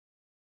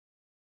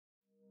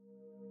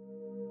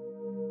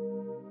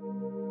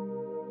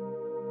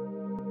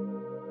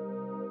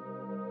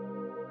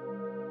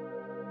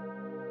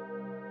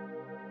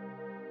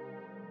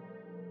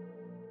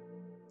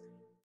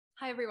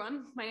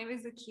everyone, my name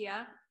is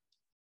Loukia.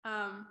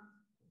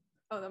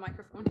 The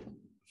microphone.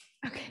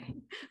 Okay,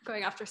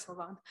 going after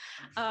Sylvan.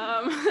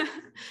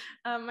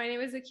 My name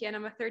is Loukia and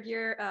I'm a third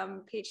year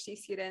PhD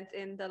student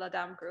in the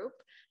LADAM group.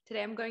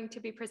 Today I'm going to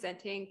be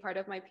presenting part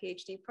of my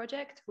PhD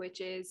project,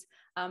 which is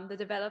the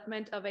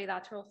development of a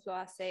lateral flow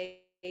assay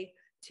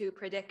to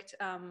predict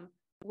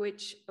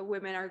which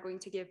women are going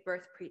to give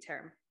birth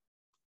preterm.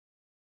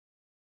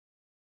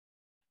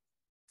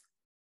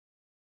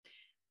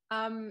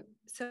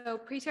 So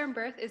preterm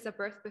birth is a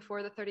birth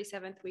before the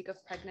 37th week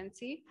of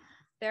pregnancy.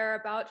 There are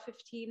about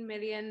 15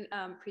 million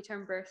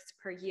preterm births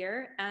per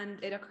year, and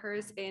it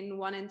occurs in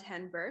 1 in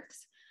 10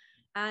 births.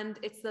 And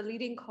it's the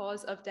leading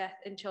cause of death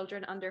in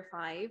children under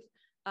 5,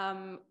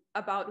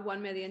 about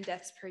 1 million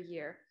deaths per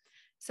year.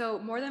 So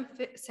more than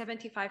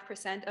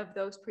 75% of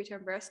those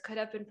preterm births could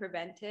have been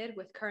prevented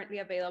with currently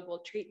available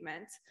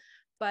treatments.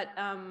 But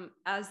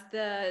as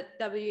the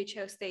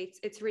WHO states,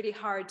 it's really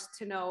hard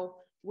to know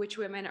which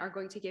women are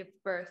going to give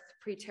birth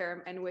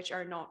preterm and which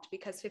are not,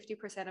 because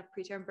 50% of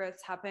preterm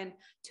births happen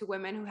to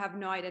women who have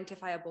no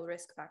identifiable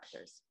risk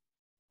factors.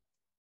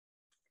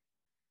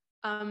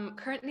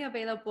 Currently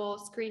available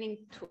screening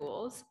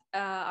tools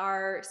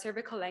are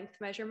cervical length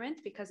measurement,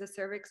 because the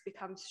cervix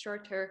becomes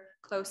shorter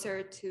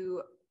closer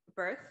to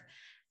birth,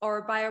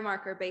 or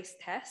biomarker-based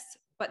tests,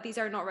 but these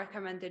are not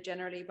recommended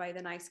generally by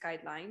the NICE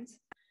guidelines.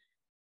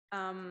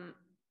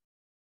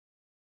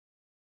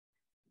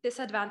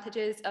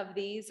 Disadvantages of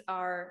these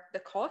are the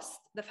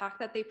cost, the fact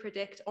that they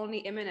predict only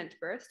imminent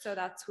birth, so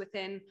that's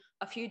within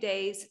a few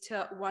days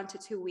to 1 to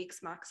 2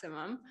 weeks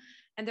maximum,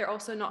 and they're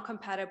also not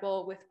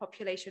compatible with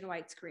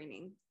population-wide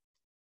screening.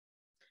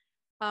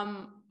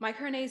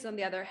 MicroRNAs, on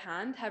the other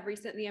hand, have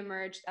recently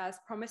emerged as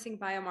promising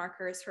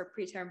biomarkers for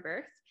preterm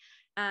birth,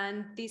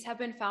 and these have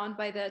been found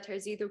by the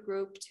Terzido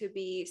group to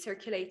be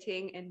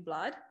circulating in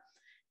blood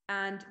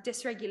and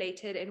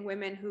dysregulated in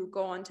women who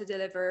go on to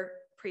deliver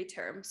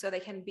preterm. So they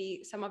can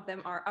be, some of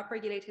them are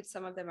upregulated,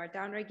 some of them are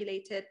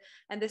downregulated,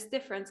 and this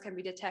difference can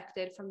be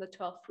detected from the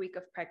 12th week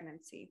of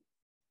pregnancy,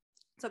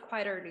 so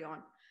quite early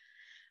on.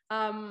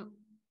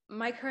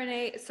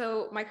 microRNA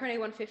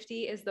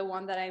 150 is the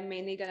one that I'm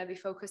mainly going to be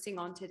focusing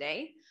on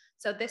today.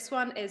 So this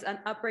one is an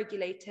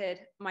upregulated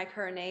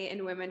microRNA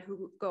in women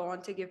who go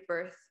on to give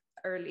birth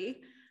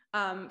early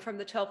from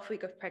the 12th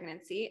week of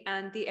pregnancy,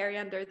 and the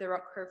area under the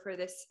ROC curve for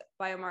this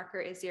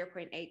biomarker is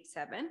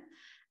 0.87.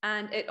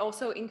 And it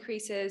also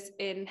increases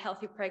in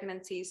healthy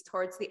pregnancies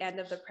towards the end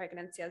of the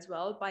pregnancy as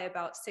well by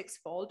about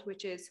 6-fold,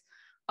 which is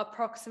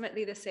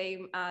approximately the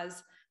same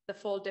as the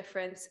fold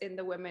difference in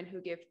the women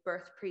who give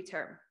birth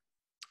preterm.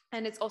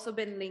 And it's also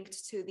been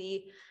linked to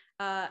the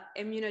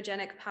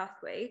immunogenic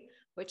pathway,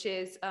 which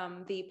is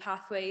the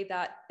pathway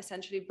that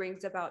essentially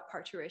brings about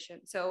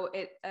parturition. So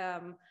it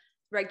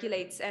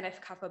regulates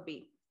NF-kappa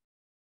B.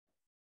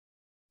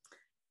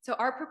 So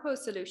our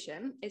proposed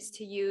solution is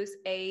to use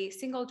a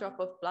single drop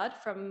of blood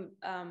from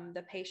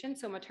the patient,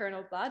 so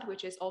maternal blood,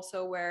 which is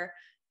also where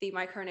the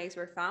microRNAs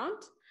were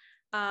found,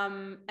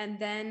 and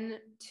then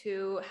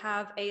to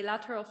have a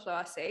lateral flow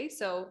assay.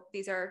 So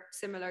these are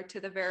similar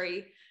to the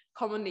very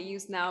commonly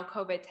used now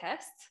COVID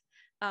tests,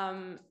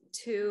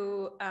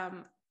 to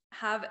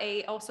have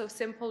a also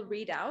simple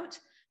readout,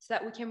 so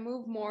that we can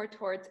move more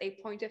towards a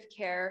point of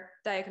care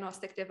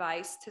diagnostic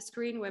device to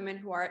screen women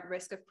who are at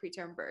risk of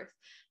preterm birth.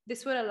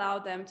 This would allow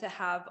them to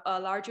have a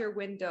larger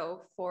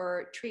window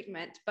for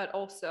treatment, but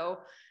also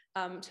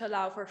to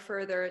allow for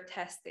further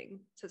testing,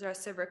 such as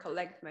cervical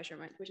length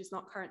measurement, which is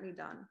not currently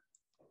done.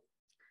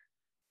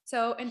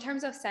 So in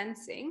terms of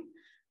sensing,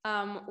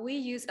 we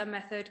use a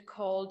method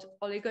called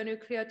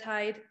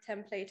oligonucleotide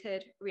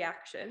templated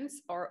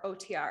reactions, or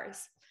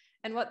OTRs.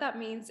 And what that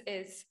means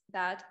is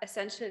that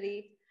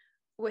essentially,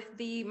 with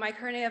the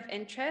microRNA of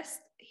interest,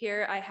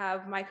 here I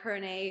have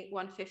microRNA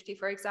 150,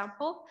 for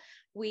example,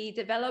 we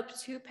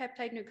developed 2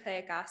 peptide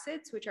nucleic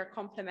acids, which are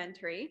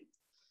complementary,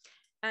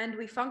 and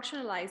we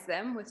functionalize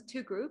them with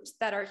 2 groups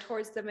that are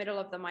towards the middle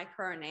of the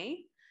microRNA,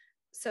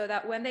 so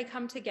that when they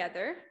come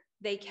together,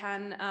 they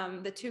can,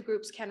 the 2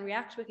 groups can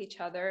react with each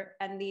other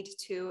and lead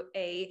to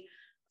a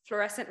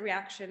fluorescent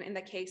reaction in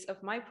the case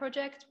of my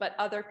project, but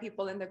other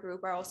people in the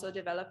group are also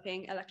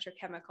developing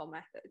electrochemical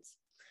methods.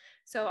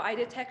 So I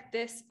detect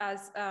this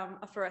as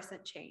a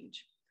fluorescent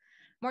change.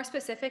 More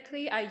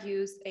specifically, I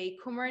use a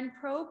coumarin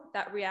probe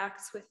that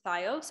reacts with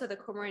thiol. So the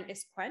coumarin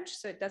is quenched,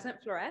 so it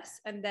doesn't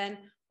fluoresce. And then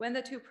when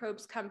the 2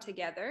 probes come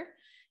together,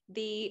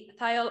 the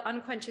thiol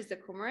unquenches the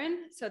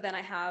coumarin. So then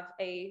I have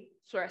a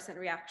fluorescent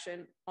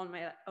reaction on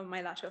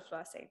my lateral flow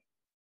assay.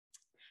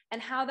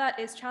 And how that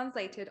is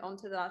translated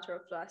onto the lateral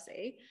flow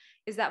assay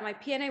is that my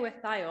PNA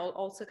with thiol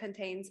also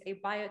contains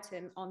a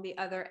biotin on the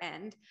other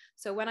end.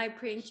 So when I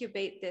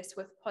pre-incubate this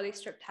with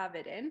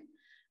polystriptavidin,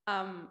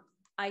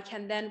 I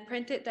can then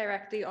print it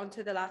directly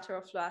onto the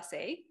lateral flow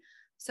assay.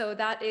 So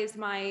that is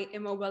my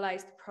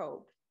immobilized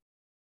probe.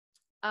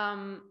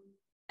 And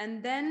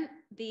then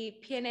the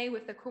PNA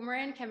with the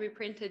coumarin can be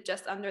printed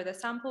just under the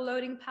sample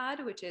loading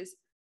pad, which is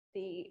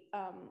the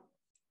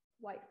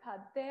white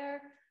pad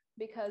there.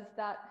 because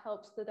that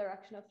helps the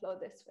direction of flow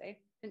this way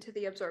into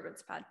the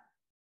absorbance pad.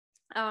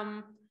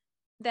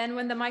 Then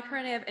when the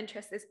microRNA of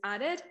interest is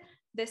added,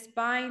 this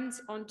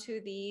binds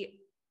onto the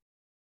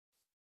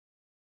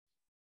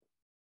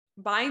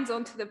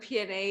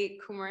PNA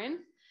coumarin,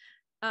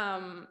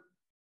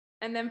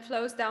 and then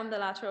flows down the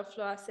lateral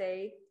flow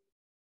assay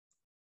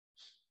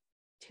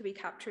to be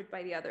captured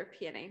by the other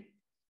PNA.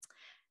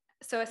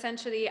 So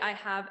essentially, I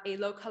have a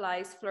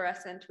localized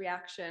fluorescent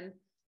reaction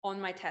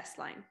on my test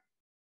line.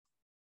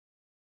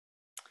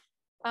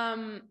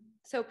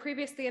 So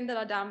previously in the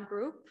LADAM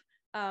group,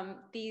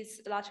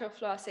 these lateral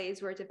flow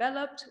assays were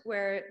developed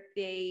where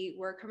they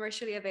were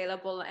commercially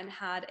available and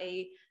had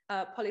a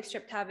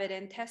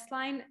polystriptavidin test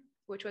line,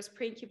 which was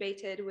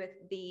pre-incubated with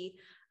the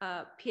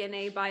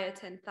PNA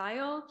biotin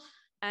thiol.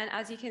 And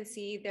as you can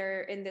see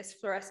there in this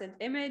fluorescence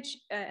image,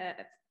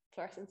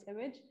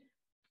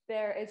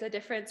 there is a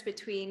difference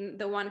between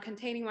the one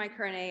containing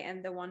microRNA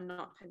and the one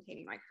not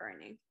containing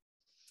microRNA.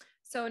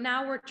 So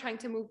now we're trying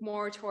to move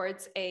more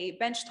towards a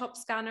benchtop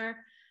scanner.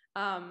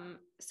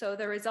 So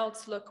the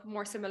results look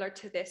more similar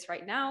to this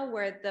right now,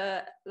 where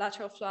the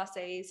lateral flow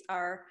assays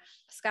are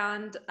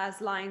scanned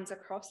as lines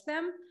across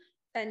them.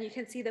 And you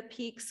can see the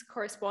peaks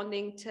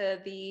corresponding to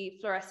the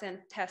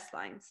fluorescent test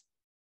lines.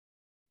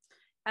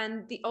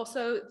 And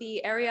also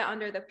the area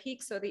under the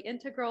peaks, so the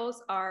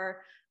integrals,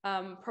 are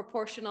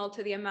proportional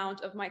to the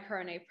amount of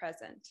microRNA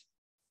present.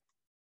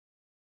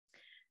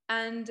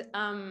 And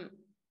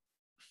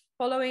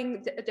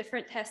following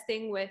different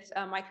testing with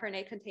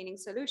microRNA containing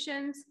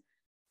solutions,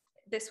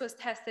 this was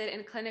tested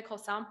in clinical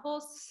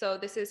samples. So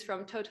this is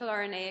from total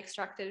RNA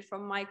extracted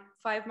from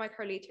 5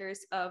 microliters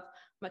of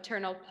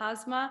maternal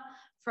plasma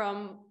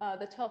from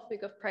the 12th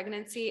week of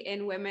pregnancy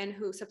in women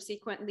who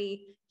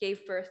subsequently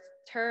gave birth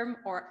term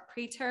or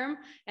preterm.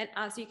 And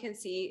as you can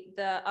see,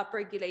 the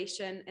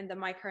upregulation in the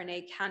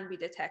microRNA can be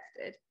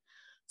detected.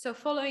 So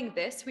following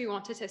this, we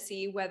wanted to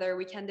see whether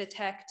we can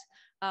detect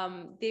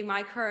the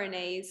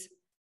microRNAs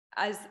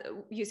as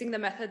using the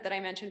method that I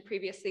mentioned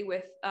previously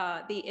with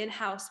the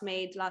in-house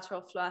made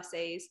lateral flow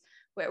assays,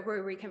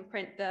 where we can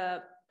print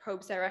the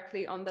probes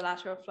directly on the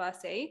lateral flow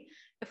assay,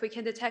 if we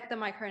can detect the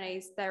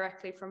microRNAs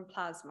directly from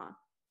plasma.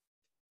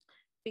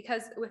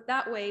 Because with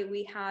that way,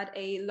 we had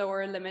a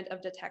lower limit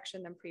of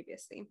detection than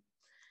previously.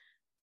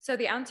 So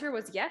the answer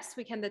was yes,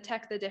 we can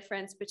detect the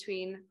difference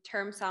between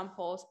term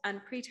samples and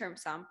preterm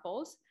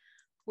samples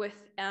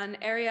with an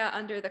area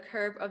under the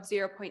curve of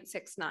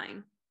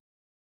 0.69.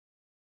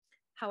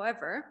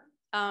 However,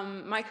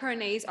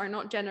 microRNAs are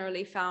not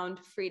generally found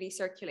freely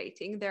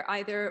circulating. They're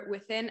either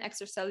within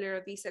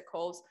extracellular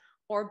vesicles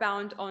or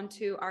bound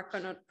onto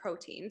arachnoid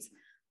proteins.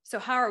 So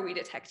how are we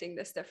detecting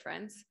this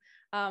difference?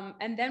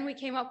 And then we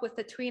came up with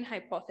the tween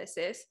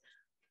hypothesis,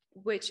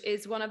 which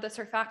is one of the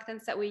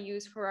surfactants that we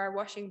use for our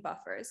washing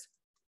buffers.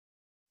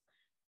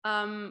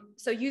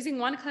 So using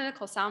one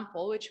clinical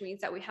sample, which means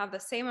that we have the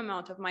same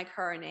amount of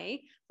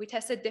microRNA, we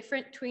tested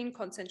different tween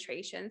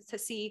concentrations to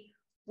see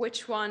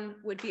which one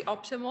would be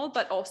optimal,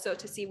 but also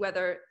to see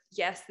whether,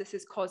 yes, this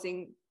is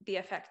causing the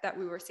effect that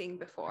we were seeing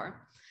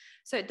before.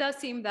 So it does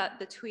seem that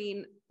the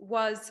tween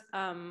was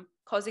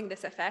causing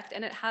this effect,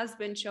 and it has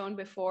been shown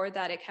before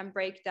that it can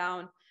break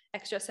down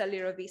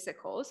extracellular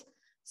vesicles.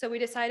 So we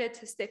decided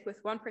to stick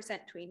with 1%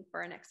 tween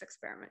for our next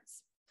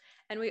experiments.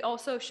 And we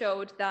also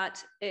showed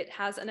that it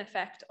has an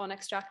effect on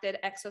extracted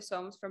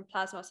exosomes from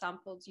plasma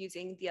samples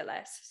using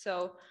DLS.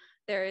 So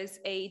there is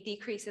a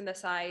decrease in the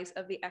size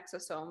of the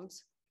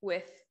exosomes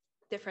with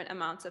different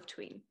amounts of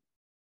tween.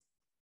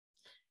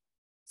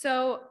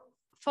 So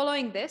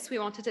following this, we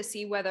wanted to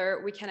see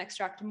whether we can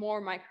extract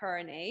more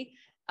microRNA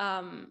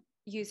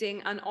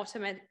using an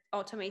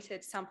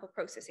automated sample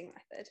processing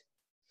method.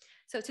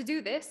 So to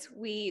do this,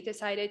 we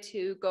decided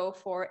to go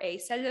for a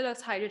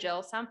cellulose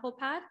hydrogel sample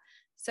pad.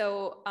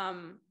 So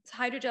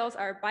hydrogels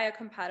are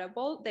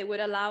biocompatible. They would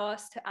allow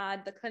us to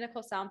add the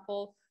clinical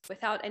sample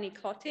without any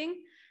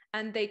clotting.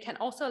 And they can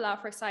also allow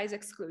for size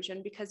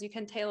exclusion because you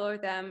can tailor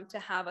them to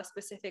have a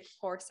specific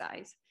pore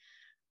size.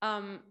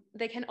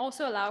 They can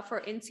also allow for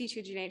in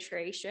situ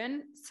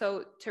denaturation,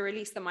 so to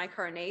release the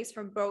microRNAs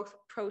from both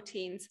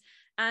proteins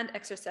and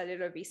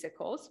extracellular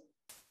vesicles.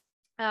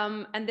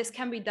 And this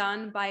can be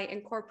done by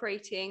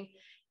incorporating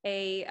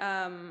a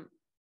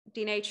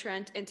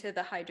denaturant into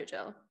the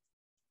hydrogel.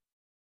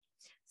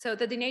 So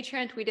the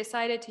denaturant we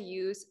decided to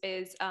use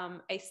is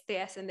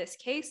SDS in this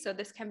case. So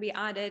this can be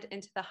added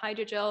into the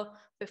hydrogel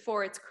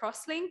before it's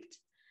cross-linked.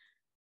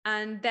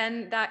 And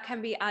then that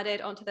can be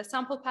added onto the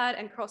sample pad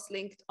and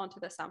cross-linked onto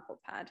the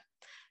sample pad.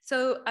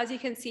 So as you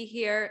can see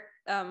here,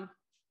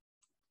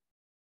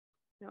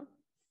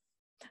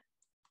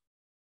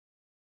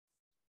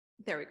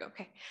 there we go,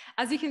 okay.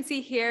 As you can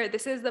see here,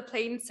 this is the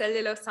plain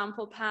cellulose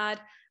sample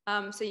pad.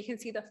 So you can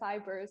see the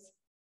fibers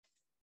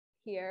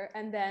here,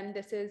 and then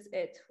this is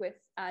it with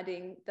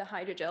adding the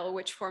hydrogel,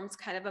 which forms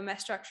kind of a mesh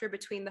structure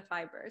between the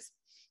fibers.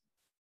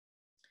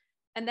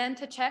 And then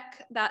to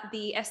check that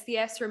the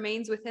SDS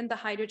remains within the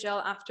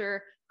hydrogel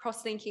after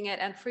cross-linking it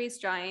and freeze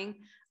drying,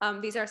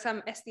 these are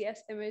some SDS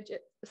images,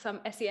 some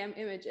SEM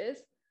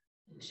images.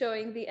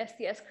 showing the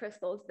SDS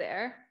crystals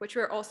there, which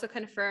were also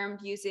confirmed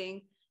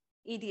using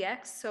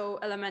EDX, so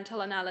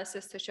elemental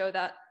analysis, to show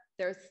that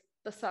there's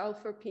the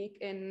sulfur peak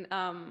in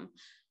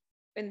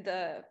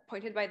the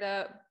pointed by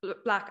the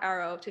black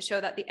arrow to show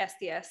that the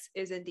SDS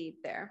is indeed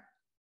there.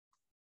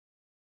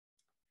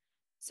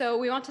 So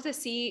we wanted to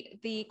see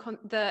the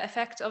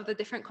effect of the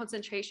different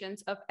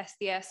concentrations of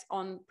SDS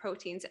on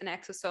proteins and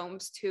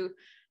exosomes to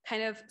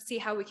kind of see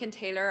how we can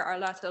tailor our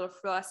lateral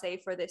flow assay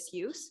for this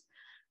use.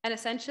 And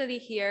essentially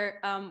here,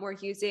 we're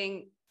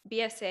using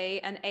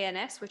BSA and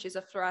ANS, which is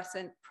a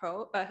fluorescent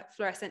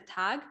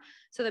tag.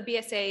 So the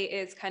BSA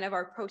is kind of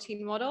our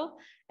protein model.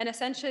 And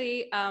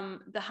essentially,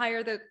 the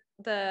higher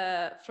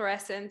the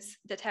fluorescence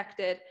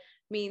detected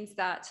means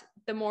that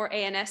the more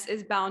ANS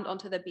is bound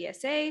onto the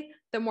BSA,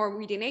 the more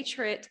we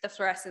denature it, the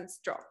fluorescence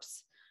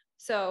drops.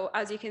 So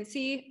as you can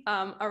see,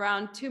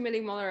 around 2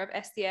 millimolar of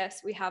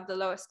SDS, we have the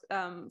lowest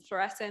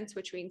fluorescence,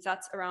 which means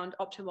that's around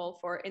optimal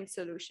for in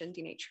solution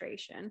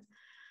denaturation.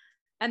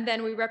 And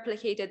then we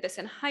replicated this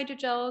in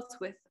hydrogels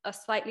with a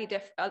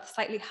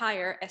slightly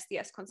higher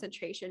SDS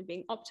concentration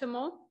being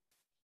optimal.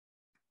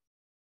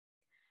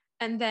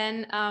 And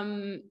then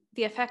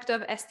the effect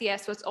of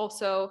SDS was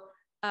also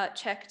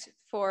checked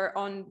for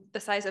on the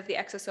size of the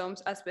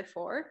exosomes as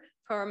before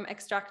from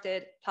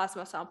extracted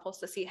plasma samples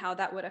to see how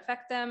that would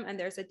affect them. And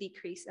there's a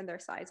decrease in their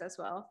size as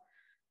well.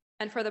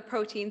 And for the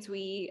proteins,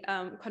 we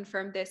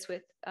confirmed this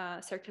with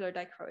circular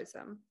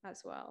dichromosome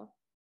as well.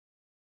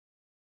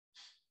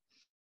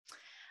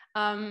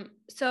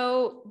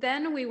 So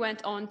then we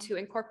went on to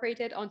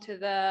incorporate it onto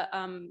the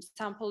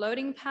sample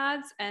loading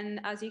pads. And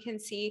as you can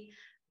see,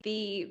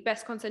 the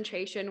best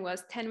concentration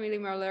was 10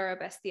 millimolar of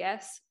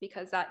SDS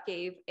because that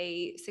gave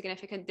a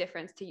significant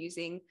difference to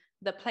using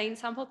the plain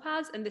sample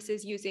pads. And this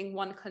is using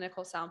one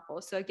clinical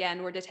sample. So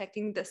again, we're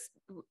detecting this,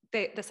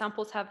 the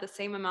samples have the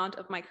same amount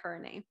of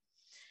microRNA.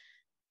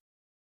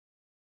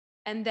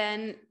 And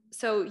then,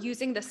 so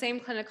using the same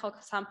clinical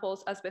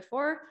samples as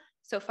before,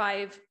 so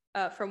 5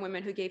 from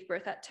women who gave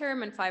birth at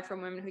term and 5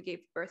 from women who gave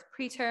birth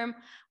preterm,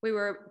 we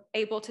were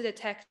able to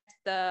detect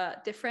the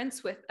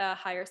difference with a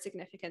higher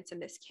significance in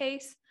this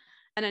case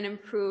and an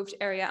improved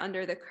area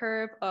under the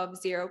curve of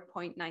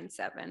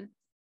 0.97.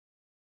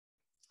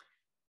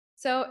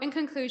 So in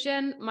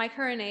conclusion,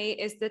 microRNA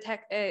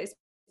is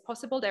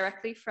possible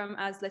directly from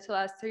as little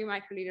as 3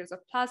 microliters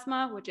of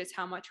plasma, which is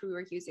how much we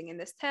were using in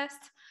this test.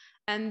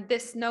 And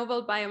this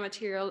novel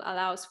biomaterial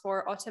allows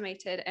for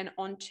automated and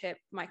on-chip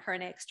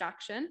microRNA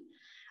extraction.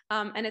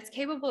 And it's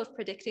capable of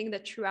predicting the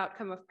true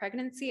outcome of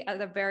pregnancy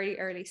at a very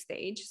early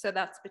stage. So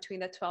that's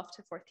between the 12th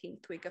to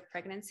 14th week of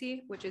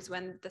pregnancy, which is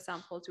when the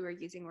samples we were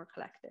using were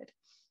collected.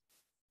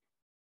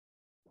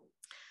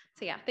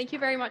 So yeah, thank you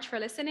very much for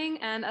listening,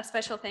 and a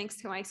special thanks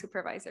to my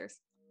supervisors.